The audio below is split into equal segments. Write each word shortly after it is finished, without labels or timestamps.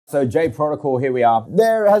So Jade Protocol, here we are.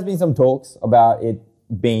 There has been some talks about it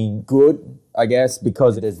being good, I guess,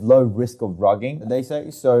 because there's low risk of rugging, they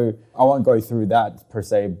say. So I won't go through that per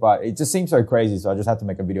se, but it just seems so crazy. So I just had to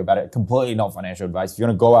make a video about it. Completely not financial advice. If you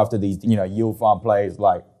want to go after these, yield farm plays,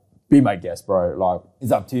 like, be my guest, bro. Like,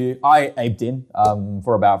 it's up to you. I aped in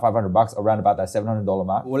for about 500 bucks, around about that $700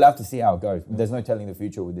 mark. We'll have to see how it goes. There's no telling the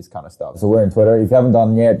future with this kind of stuff. So we're on Twitter. If you haven't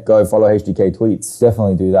done it yet, go follow HDK tweets.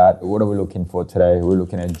 Definitely do that. What are we looking for today? We're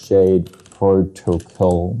looking at Jade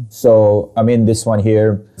Protocol. So I'm in this one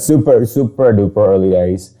here. Super duper early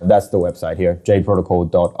days. That's the website here,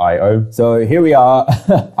 jadeprotocol.io. So here we are.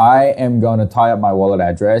 I am going to tie up my wallet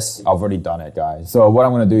address. I've already done it, guys. So what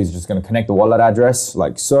I'm going to do is just going to connect the wallet address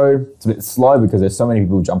like so. It's a bit slow because there's so many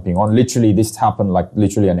people jumping on. Literally, this happened like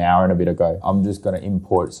literally an hour and a bit ago. I'm just going to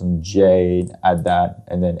import some Jade, add that,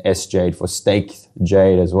 and then SJade for staked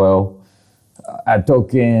Jade as well. Add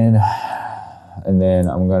token. And then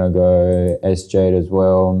I'm gonna go SJade as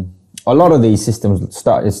well. A lot of these systems it's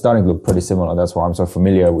starting to look pretty similar. That's why I'm so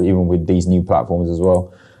familiar even with these new platforms as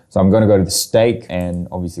well. So I'm gonna go to the stake and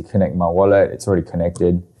obviously connect my wallet. It's already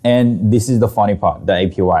connected. And this is the funny part, the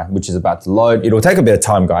APY, which is about to load. It'll take a bit of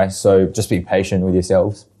time, guys. So just be patient with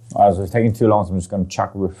yourselves. All right, so it's taking too long. So I'm just gonna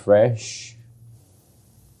chuck refresh.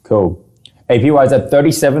 Cool. APY is at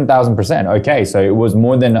 37,000%. Okay, so it was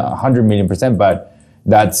more than 100 million %, but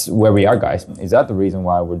that's where we are, guys. Is that the reason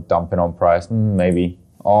why we're dumping on price? Maybe.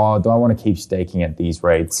 Oh, do I want to keep staking at these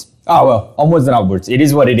rates? Oh, well, onwards and upwards. It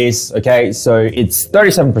is what it is, okay? So it's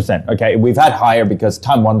 37%, okay? We've had higher because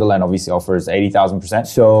Time Wonderland obviously offers 80,000%.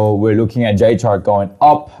 So we're looking at Jade chart going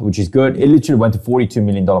up, which is good. It literally went to $42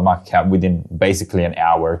 million market cap within basically an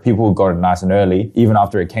hour. People got it nice and early, even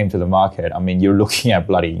after it came to the market. I mean, you're looking at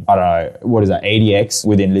bloody, I don't know, what is that, 80x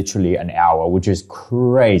within literally an hour, which is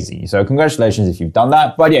crazy. So congratulations if you've done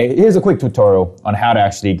that. But yeah, here's a quick tutorial on how to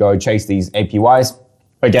actually go chase these APYs.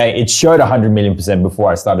 Okay, it showed 100 million %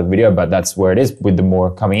 before I started the video, but that's where it is with the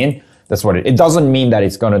more coming in. That's what it doesn't mean that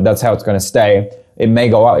that's how it's gonna stay. It may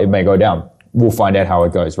go up, it may go down. We'll find out how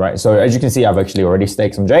it goes, right? So as you can see, I've actually already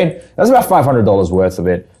staked some Jade. That's about $500 worth of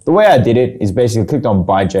it. The way I did it is basically clicked on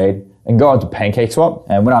buy Jade and go onto Pancakeswap.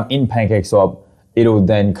 And when I'm in Pancakeswap, it'll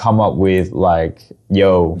then come up with like,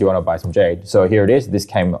 yo, do you wanna buy some Jade? So here it is, this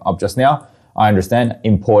came up just now. I understand,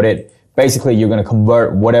 import it. Basically, you're going to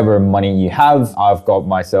convert whatever money you have. I've got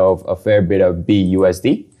myself a fair bit of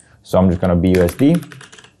BUSD. So I'm just going to BUSD.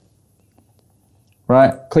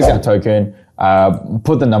 Right, click that token,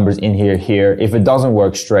 put the numbers in here. If it doesn't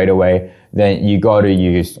work straight away, then you got to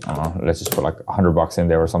use, let's just put like 100 bucks in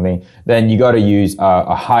there or something. Then you got to use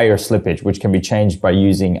a higher slippage, which can be changed by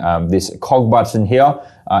using this cog button here.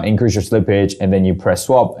 Increase your slippage, and then you press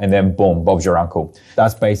swap, and then boom, Bob's your uncle.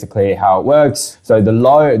 That's basically how it works. So the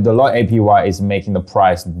low APY is making the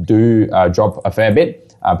price drop a fair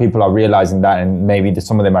bit. People are realizing that, and maybe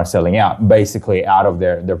some of them are selling out, basically out of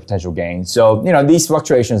their potential gains. So these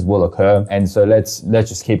fluctuations will occur, and so let's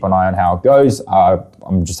just keep an eye on how it goes.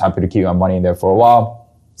 I'm just happy to keep my money in there for a while,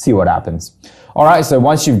 see what happens. All right, so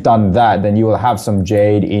once you've done that, then you will have some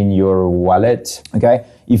Jade in your wallet, okay?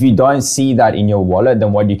 If you don't see that in your wallet,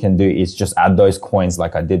 then what you can do is just add those coins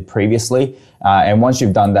like I did previously. And once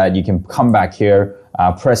you've done that, you can come back here,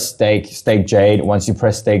 press stake Jade. Once you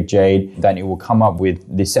press stake Jade, then it will come up with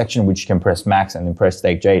this section which you can press max and then press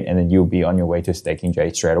stake Jade, and then you'll be on your way to staking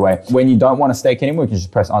Jade straight away. When you don't want to stake anymore, you can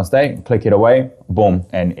just press unstake, click it away, boom,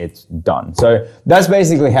 and it's done. So that's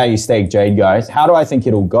basically how you stake Jade, guys. How do I think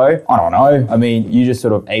it'll go? I don't know. I mean, you just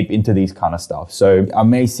sort of ape into these kind of stuff. So I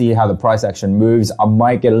may see how the price action moves. I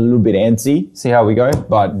might get a little bit antsy, see how we go.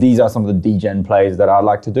 But these are some of the degen plays that I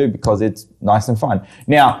like to do because it's nice and fun.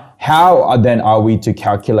 Now, how then are we to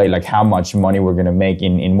calculate like how much money we're going to make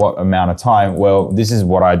in what amount of time? Well, this is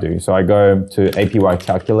what I do. So I go to APY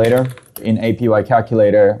calculator. In APY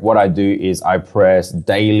calculator, what I do is I press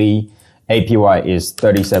daily. APY is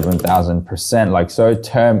 37,000%, like so.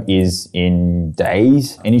 Term is in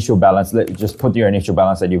days. Initial balance, just put your initial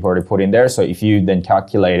balance that you've already put in there. So if you then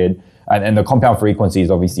calculated, and the compound frequency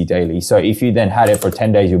is obviously daily. So if you then had it for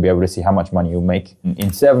 10 days, you'll be able to see how much money you'll make.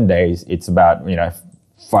 In 7 days, it's about,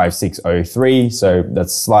 5603. So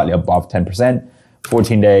that's slightly above 10%.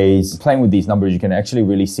 14 days, playing with these numbers, you can actually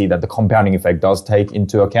really see that the compounding effect does take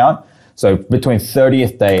into account. So between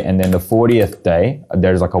 30th day and then the 40th day,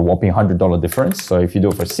 there's like a whopping $100 difference. So if you do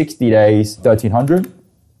it for 60 days, 1,300,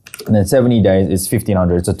 and then 70 days is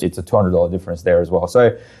 1,500. It's a $200 difference there as well.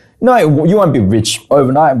 So no, you won't be rich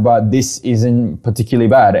overnight, but this isn't particularly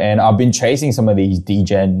bad. And I've been chasing some of these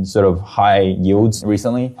degen sort of high yields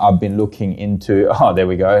recently. I've been looking into, oh, there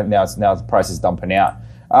we go. Now the price is dumping out.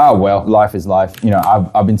 Well, life is life. You know,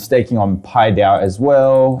 I've been staking on PyDAO as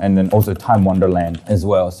well, and then also Time Wonderland as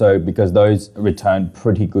well. So because those return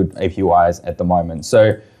pretty good APYs at the moment.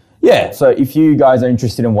 So yeah, so if you guys are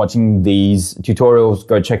interested in watching these tutorials,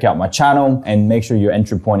 go check out my channel and make sure your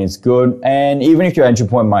entry point is good. And even if your entry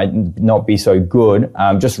point might not be so good,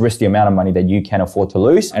 just risk the amount of money that you can afford to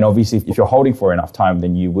lose. And obviously, if you're holding for enough time,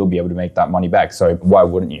 then you will be able to make that money back. So why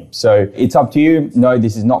wouldn't you? So it's up to you. No,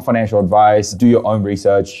 this is not financial advice. Do your own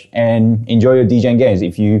research and enjoy your DJing games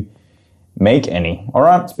if you make any. All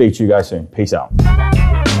right, speak to you guys soon. Peace out.